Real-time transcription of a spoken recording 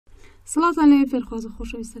سڵاتان لێ فێرخوازە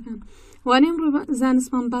خۆشەویستەکان. وانەی ئەمڕۆ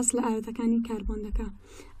زانستمان باس لە ئاوێتەکانی کاربۆن دەکا.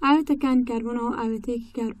 ئاوێتەکانی کاربۆنەوە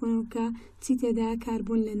ئاوێتەیەکی کاربۆنەوە کە چی تێدا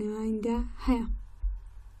کاربۆن لە نێوانیدا هەیە.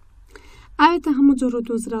 ئاوێتە هەموو جۆرە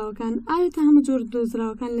دۆزراوەکان هەموو جۆرە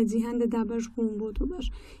دۆزراوەکان لە جیهاندا دابەش بوون بۆ دوو بەش.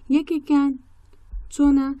 یەکێکیان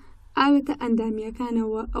چۆنە ئاوێتە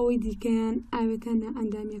ئەندامیەکانەوە، ئەوەی دیکەیان ئاوێتە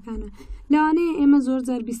نائەندامیەکانە. لەوانەیە ئێمە زۆر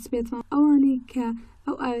جار بیست پێێتمان ئەوانەی کە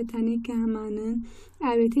ئەو ئاوێتانەی کە هەمانن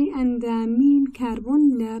ئاوێتەی ئەندامین کاربۆن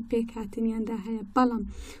لە پێکهاتنیاندا هەیە، بەڵام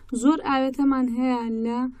زۆر ئاوێتەمان هەیە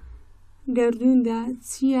لە گەردووندا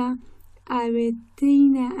چییە ئاوێتەی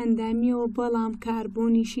نائەندامیەوە بەڵام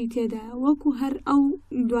کاربۆنیشی تێدا، وەکو هەر ئەو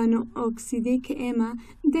دوانە ئۆکسیدەی کە ئێمە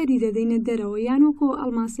دەری دەدەینە دەرەوە، یان وەکو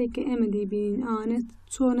ئەڵماسی کە ئێمە دەیبینین ئەوانە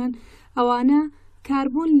چۆنن، ئەوانە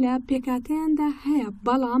کاربۆن لە پێکاتەیاندا هەیە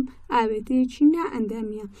بەڵام ئاوێتەیەکی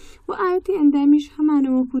نائەندامیە. و ئاوێتی ئەندامیش هەمانە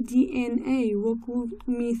وەکو DNA، وەکو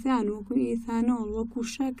میثان، وەکو ئیثانۆڵ، وەکو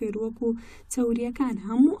شەکر، وەکو چەوریەکان،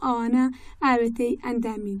 هەموو ئەوانە ئاوێتەی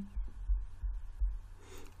ئەندامین.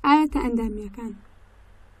 ئاوێتە ئەندامیەکان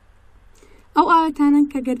ئەو ئاوێتانن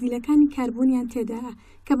کە گەردیلەکانی کاربۆنیان تێدایە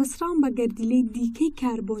کە بەسراون بە گەردیلەی دیکەی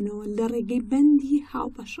کاربۆنەوە لە ڕێگەی بەندی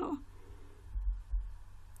هاوبەشەوە.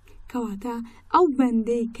 کەواتە ئەو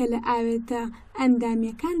بەندەی کە لە ئاوێتە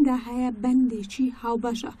ئەندامیەکاندا هەیە بەندێکی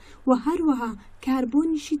هاوبەشە و هەروەها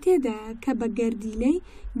کاربۆنیشی تێدایە کە بە گەردیلەی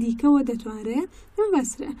دیکەوە دەتوانرێت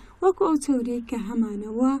ببەسرێ، وەکو ئەو چەورەی کە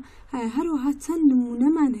هەمانەوە. هەروەها چەند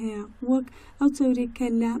نمونەمان هەیە وەک ئەو چەورەی کە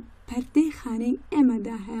لە پەردەی خانەی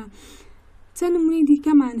ئێمەدا هەیە. چەند نمونەی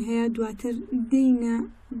دیکەمان هەیە دواتر دێینە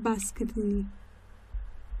باسکردنی.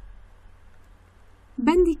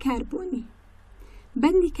 بەندی کاربۆنی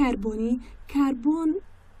بەندی کاربۆنی کاربۆن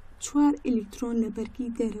 4 ئیلکترۆن لە بەرگی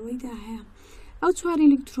دەرەوەیدا هەیە. ئەو 4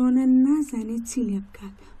 ئیلکترۆنە نازانێت چی لێ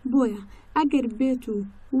بکات، بۆیە ئەگەر بێت و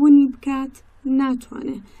ونی بکات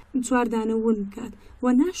ناتوانێت 4 دانە ون بکات و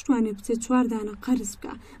ناشتوانێت بچێت 4 دانە قەرز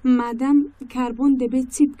بکە، مادام کاربۆن دەبێت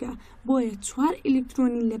چی بکە، بۆیە 4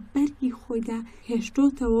 ئیلکترۆنی لە بەرگی خۆیدا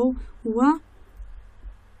هێشتۆتەوە و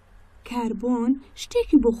کاربۆن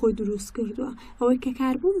شتێکی بۆ خۆی دروست کردووە. ئەوەی کە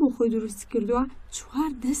کاربۆن بۆ خۆی دروست کردووە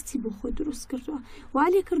 4 دەستی بۆ خۆی دروست کردووە،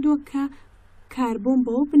 والێ کردووە کە کاربۆن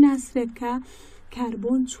بەوە بناسرێت کە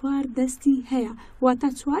کاربۆن 4 دەستی هەیە، واتە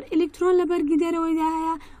 4 ئیلکترۆن لە بەرگی دەرەوەیدا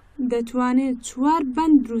هەیە، دەتوانێت 4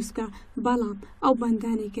 بەند دروستکە، بەڵام ئەو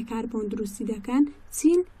بەندانەی کە کاربۆن دروستی دەکەن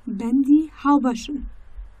چین بەندی هاوبەشن.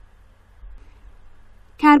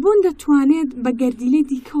 کاربۆن دەتوانێت بە گەردیلەی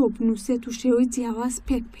دیکەوە بنووسێت و شێوەی جیاواز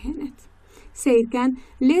پێک بهێنێت. سیرکان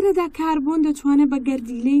لێرەدا کاربۆن دەتوانێت بە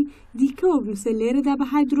گەردیلەی دیکەوە بنووسێت، لێرەدا بە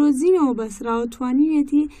هایدرۆزینەوە بەسراوە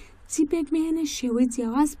توانیوێتی چی پێک بهێنێت، شێوەی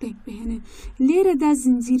جیاواز پێک بهێنێت. لێرەدا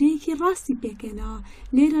زنجیرەیەکی ڕاستی پێکێنەوە،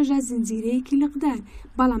 لێرەژە زنجیرەیەکی لەقدار،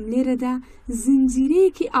 بەڵام لێرەدا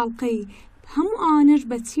زنجیرەیەکی ئاڵقەی. هەموو ئەوانش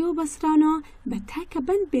بە چیەوە بەسراونەوە، بە تاکە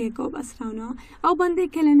بەند بەیەکەوە بەسراونەوە. ئەو بەندێک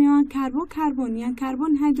کە لە نێوان کاربۆنیان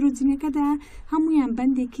کاربۆن هایدرۆجینەکەدا هەمویان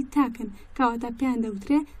بەندێکی تاکن، کەواتە پێیان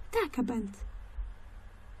دەوترێت تاکە بەند.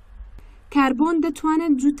 کاربۆن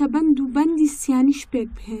دەتوانێت جوتە بەند و بەندی سیانیش پێک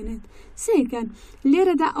بهێنێت. سێکەن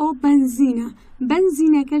لێرەدا ئەوە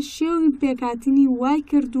بەنزینەکە شێوی پێکاتنی وای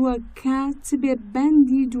کردووە کە چ بێ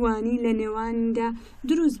بەندی دوانی لە نێواندا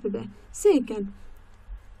دروست ببێت. سێکەن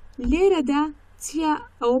لێرەدا چیە،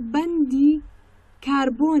 ئەوە بەندی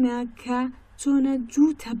کاربۆنە کە چۆنە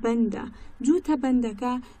جوتە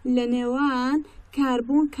بەندەکە لە نێوان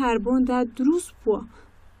کاربۆندا دروست بووە،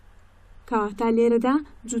 کەواتە لێرەدا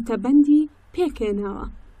جوتە بەندی پێکێنەوە.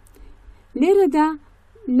 لێرەدا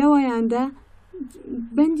لەوەیاندا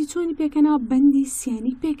بەندی چۆنی پێکەنەوە، بەندی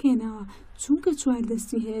سیانی پێکێنەوە، چونکە 4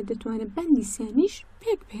 دەستی هەیە دەتوانێت بەندی سیانیش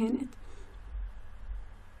پێک بهێنێت.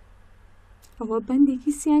 ئەوە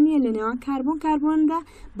بەندێکی سیانیە لە نێوان کاربۆندا،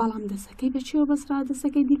 بەڵام دەسەکەی بەچێوە بەسرا،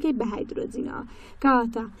 دەسەکەی دیکەی بە هایدرۆجینەوە،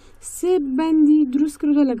 کەواتە 3 بەندی دروست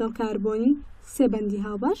کردو لەگەڵ کاربۆنی، 3 بەندی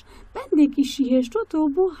هاوبەش، بەندێکیشی هێشتۆتەوە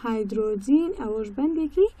بۆ هایدرۆجین، ئەوەش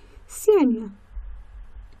بەندێکی سیانیە.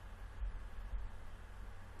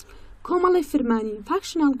 کۆمەڵی فرمانی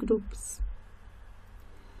فاکشنال گروپس.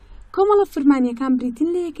 کۆمەڵە فرمانیەکان بریتین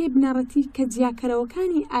لە یەکەی بنەڕەتی کە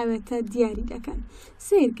جیاکەرەوەکانی ئاوێتە دیاری دەکەن.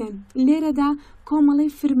 سیرکەن لێرەدا کۆمەڵی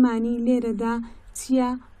فرمانی، لێرەدا چیە،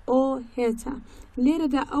 ئۆ هێتە،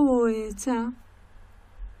 لێرەدا ئەوەیەتە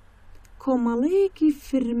کۆمەڵەیەکی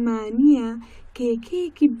فرمانیە کە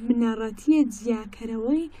یەکەیەکی بنەڕەتیە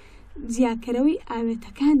جیاکەرەوەی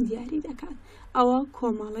ئاوێتەکان دیاری دەکات. ئەوە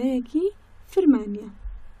کۆمەڵەیەکی فرمانیە.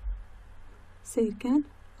 سیرکەن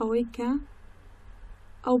ئەوەی کە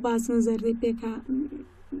ئەو بازنە زەردەی پێکە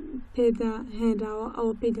پێدا هێنراوە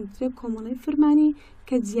ئەوە پێی دەوترێت کۆمەڵی فرمانی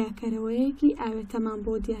کە جیاکەرەوەیەکی ئاوێتەمان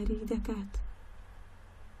بۆ دیاری دەکات.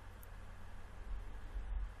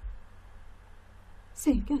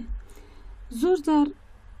 سێکەن زۆر جار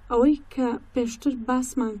ئەوەی کە پێشتر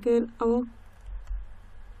باسمان کرد ئەوە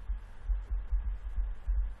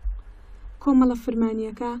کۆمەڵە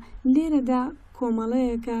فرمانیەکە لێرەدا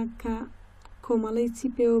کۆمەڵەیەکە کە کۆمەڵی چی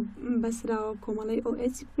پێ بەسراوە کۆمەڵی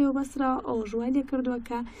ئۆئچی پێ بەسراوە ئەو ژوای لێ کردووە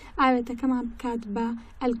کە ئاوێتەکەمان بکات بە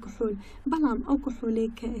ئەلکحول بەڵام ئەو کحولەی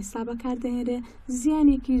کە ئێستا بەکاردەهێنرێ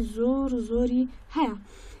زیانێکی زۆری هەیە.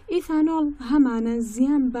 ئیثانۆڵ هەمانە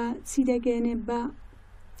زیان بە چی دەگەێنێ بە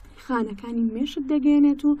خانەکانی مێشت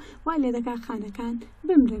دەگەێنێت و وای لێ دەکات خانەکان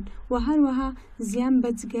بمرن و هەروەها زیان بە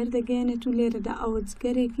جگەر دەگەێنێت و لێرەدا ئەوە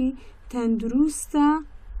جگەرێکی تەندروستە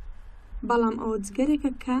بەڵام ئەوە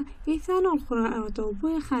جگەرێکە کە ئیثانۆڵ خوڕاوەتەوە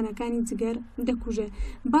بۆیە خانەکانی جگەر دەکوژێ.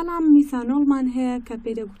 بەڵام میثانۆڵمان هەیە کە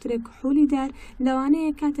پێدەگوترێت کحولی دار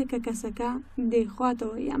لەوانەیە کاتێک کە کەسەکە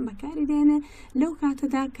دەیخواتەوە یان بەکاری دێنێ لەو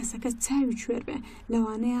کاتەدا کەسەکە چاوی کوێر بێ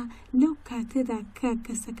لەوانەیە لەو کاتێدا کە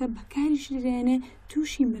کەسەکە بەکاریش دێنێ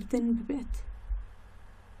تووشی مردن ببێت.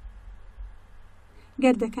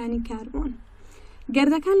 گەردەکانی کاربۆن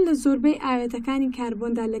گەردەکان لە زۆربەی ئاوێتەکانی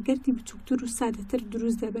کاربۆندا لە گەردی بچووکتر و سادەتر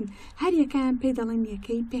دروست دەبن هەر یەکەیان پێی دەڵێن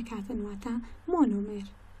یەکەی پێکاتن واتە مۆنۆمێر.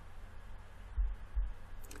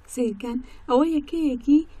 سیرکان ئەوە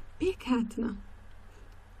یەکەیەکی پێکاتنە.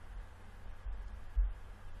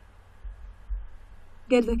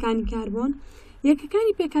 گەردەکانی کاربۆن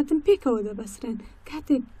یەکەکانی پێکاتن پێکەوە دەبەسرێن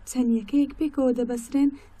کاتێک چەند یەکەیەک پێکەوە دەبەسرێن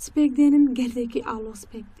سپێک دێنن گەردێکی ئاڵۆز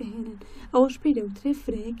پێک دەهێنن ئەوەش پێی دەوترێت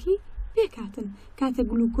فرەیەکی پێکاتن. کاتە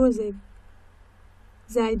گلوکۆزێک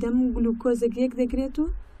زایدەم گلوکۆزێک یەک دەگرێت و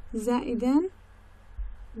زائیدەن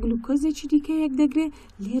گلوکۆزێکی دیکە یەک دەگرێت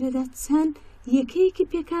لێرەدا چەند یەکەیەکی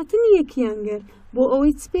پێکاتن یەکیانگەر بۆ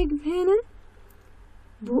ئەوەی چپێک بهێنن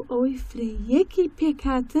بۆ ئەوەی فرەیەکی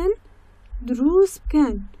پێکاتن دروست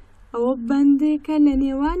بکەن. ئەوە بەندێکە لە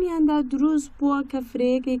نێوانیاندا دروست بووە کە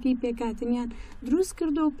فرەیەکێکی پێکاتنیان دروست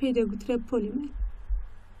کردو و پێی دەگوترێت پۆلیمەر.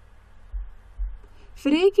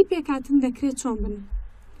 فرەیەکی پێکاتن دەکرێت چۆن بن؟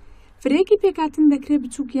 فرەیەکی پێکاتن دەکرێت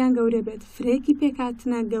بچووکیان گەورە بێت. فرەیەکی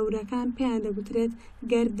پێکاتنە گەورەکان پێیان دەگوترێت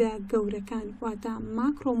گەردە گەورەکان واتە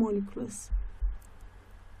ماکرۆمۆلیکولس.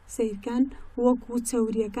 سیرکان وەکو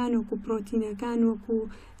چەوریەکان وەکو پرۆتینەکان وەکو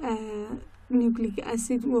نیوکلیک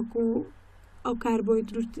ئەسید وەکو ئەو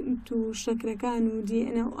کاربۆهیدرات و شەکرەکان و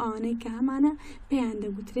دیئێنە و ئەوانەی کە هەمانە پێیان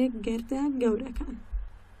دەگوترێت گەردە گەورەکان.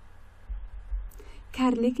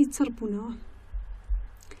 کارلێکی چڕبوونەوە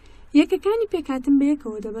یەکەکانی پێکاتن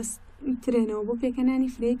بەیەکەوە دەبەسترێنەوە بۆ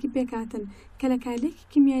پێکەنانی فرەیەکی پێکاتن کە لە کارلێکی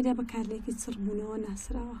کیمیایدا بە کارلێکی چڕبوونەوە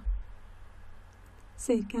ناسراوە.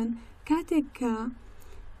 سیرکان کاتێک کە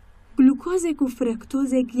گلوکۆزێک و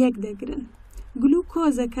فرەکتۆزێک یەک دەگرن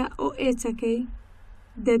گلوکۆزەکە ئۆئچەکەی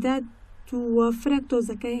دەدات و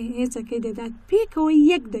فرەکتۆزەکەی هێچەکەی دەدات پێکەوە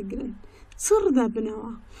یەک دەگرن چڕ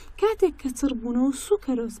دەبنەوە. کاتێک کە چڕبوونەوە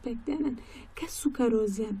سوکەرۆز پێک دێنن کە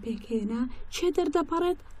سوکەرۆزیان پێکهێنا چێ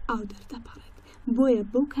دەردەپەڕێت ئاو دەردەپەڕێت بۆیە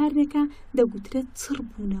بەو کارێکە دەگوترێت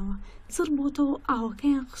چڕبوونەوە چڕ بۆتەوە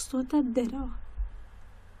ئاوەکەیان خستۆتە دەرەوە.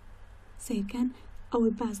 سیرکان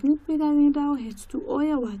ئەوەی بازنی پێداێنراوە هێچ و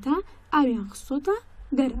ئۆیە واتە ئاویان خستۆتە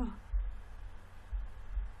دەرەوە.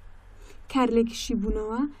 کارلێکیشی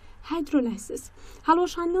بوونەوە هایدرۆلایسیس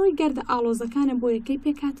هەڵۆشاندنەوەی گەردە ئاڵۆزەکانە بۆ یەکەی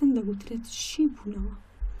پێکاتن دەگوترێت شی بوونەوە.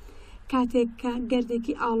 کاتێک کە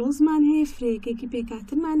گەردێکی ئاڵۆزمان هەیە فرەیەکێکی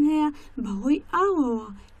پێکاتنمان هەیە بەهۆی ئاوەوە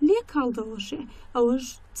لێ کاڵدەوەشێ ئەوەش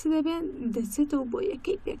چ دەبێت دەچێتەوە بۆ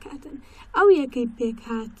یەکەی پێکاتن. ئەو یەکەی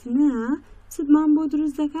پێکاتنە چمان بۆ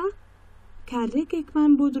دروست دەکات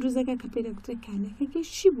کارێکێکمان بۆ دروستەکە کە پێ دەگوترێت کارێکێکی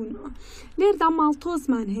شی بوونەوە. لێردا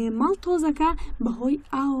ماڵتۆزمان هەیە ماڵتۆزەکە بەهۆی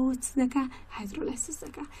ئاوەوە چ دەکات هایدرۆلایسیس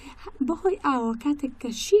دەکات. بەهۆی ئاوە کاتێک کە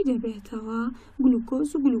شی دەبێتەوە گلوکۆز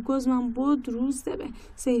و گلوکۆزمان بۆ دروست دەبێت.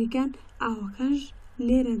 سەیریکان ئاوەکەش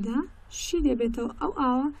لێرەدا شی دەبێتەوە ئەو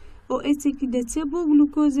ئاوە ئۆئچێکی دەچێت بۆ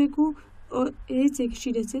گلوکۆزێک و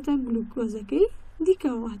ئۆئچێکیشی دەچێتە گلوکۆزەکەی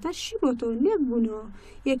دیکەواتە شی بۆتەوە لێک بوونەوە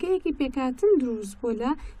یەکەیەکی پێکاتن دروست بۆ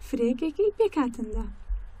لە فرەیەکێکی پێکاتندا.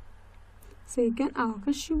 سەیریکان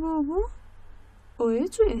ئاوەکە شی بۆ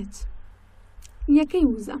ئۆئچ و ئێچ. یەکەی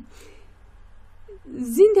وزە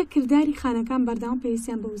زیندەکردداری خانەکان بەردەوام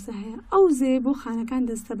پێویستیان بە وزە هەیە. ئەو وزەیە بۆ خانەکان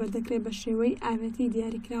دەستەبەردەکرێت بە شێوەی ئاوێتی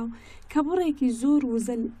دیاریکراو کە بڕێکی زۆر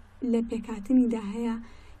وزە لە پێکاتنیدا هەیە.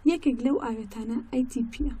 یەکێک لەو ئاوێتانە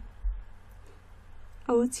ئەیتیپیە.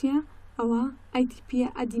 ئەوە چییە؟ ئەوە ئەیتیپیە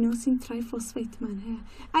ئەدینۆسین ترایفۆسفەیتمان هەیە.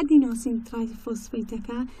 ئەدینۆسین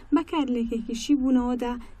ترایفۆسفەیتەکە بەکارلێکێکیشی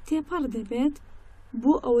بوونەوەدا تێپەڕ دەبێت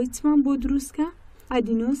بۆ ئەوەی چمان بۆ دروستکە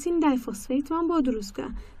ئەدینۆسین دایفۆسفێتمان بۆ دروستکە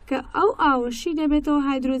کە ئەو ئاوەشی دەبێتەوە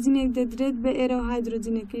هایدرۆجینێک دەدرێت بە ئێرە و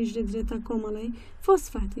هایدرۆجینەکەیش دەدرێتە کۆمەڵی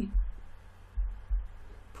فۆسفاتی.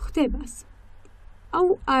 پوختەی باس ئەو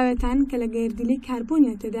ئاوێتان کە لە گەردیلەی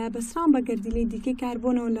کاربۆنیەتەدا بەسران بە گەردیلەی دیکەی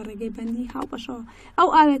کاربۆنەوە لە ڕێگەی بەندی هاوبەشەوە. ئەو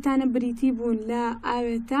ئاوێتانە بریتی بوون لە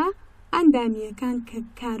ئاوێتە ئەندامیەکان کە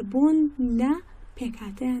کاربۆن لە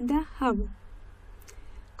پێکهاتەیاندا هەبوو.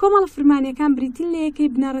 کۆمەڵە فرمانیەکان بریتین لە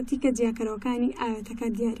یەکەی بنەڕەتی کە جیاکەرەوەکانی ئاوێتەکە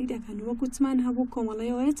دیاری دەکەن، وەکو چمان هەبوو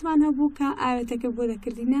کۆمەڵەیەوەیەتمان هەبوو کە ئاوێتەکە بۆ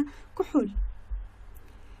دەکردینە کوحول.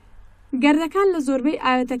 گەردەکان لە زۆربەی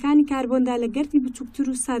ئاوێتەکانی کاربۆندا لە گەردی بچووکتر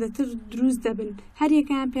و سادەتر دروست دەبن، هەر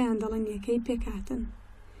یەکەیان پێیان دەڵێن یەکەی پێکهاتن.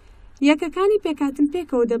 یەکەکانی پێکهاتن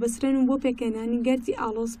پێکەوە دەبەسرێن و بۆ پێکهێنانی گەردی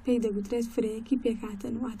ئاڵۆز پێی دەگوترێت فرەیەکی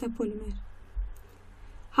پێکهاتن واتە پۆلیمێر.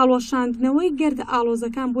 هەڵوەشاندنەوەی گەردە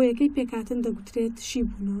ئاڵۆزەکان بۆ یەکەی پێکهاتن دەگوترێت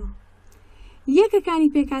شیبوونەوە.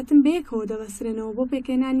 یەکەکانی پێکهاتن بەیەکەوە دەبەسرێنەوە بۆ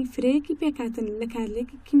پێکهێنانی فرەیەکی پێکهاتن لە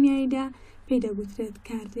کارلێکی کیمیاییدا پێی دەگوترێت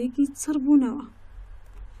کارلێکی چڕبوونەوە.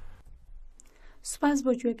 سوپاس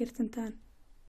بۆ گوێگرتنتان.